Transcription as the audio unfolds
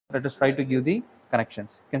let us try to give the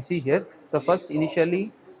connections. You can see here. So first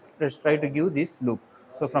initially let's try to give this loop.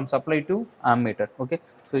 So from supply to ammeter. Okay,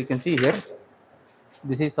 so you can see here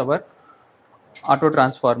this is our auto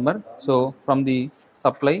transformer. So from the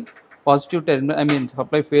supply positive terminal, I mean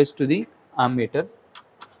supply phase to the ammeter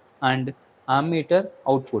and ammeter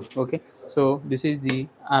output. Okay, so this is the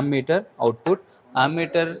ammeter output.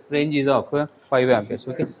 Ammeter range is of 5 amperes.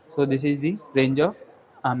 Okay, so this is the range of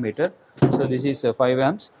ammeter. So this is 5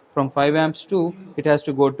 amps. From 5 amps to it has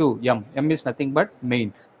to go to M is nothing but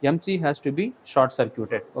main. MC has to be short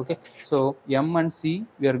circuited. Okay, so M and C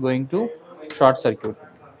we are going to short circuit.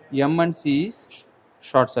 M and C is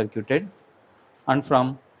short circuited, and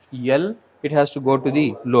from L it has to go to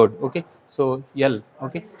the load. Okay, so L.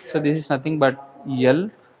 Okay, so this is nothing but L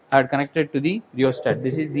had connected to the rheostat.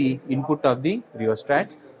 This is the input of the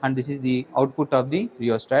rheostat and this is the output of the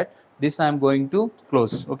rheostat. This I am going to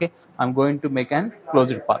close. Okay, I am going to make an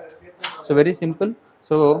closed path. So very simple.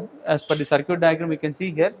 So as per the circuit diagram we can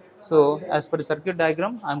see here. So as per the circuit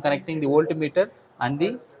diagram I am connecting the voltmeter and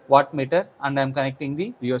the wattmeter and I am connecting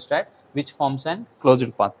the rheostat, which forms an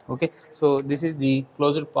closed path. Okay, so this is the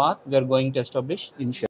closed path we are going to establish initially.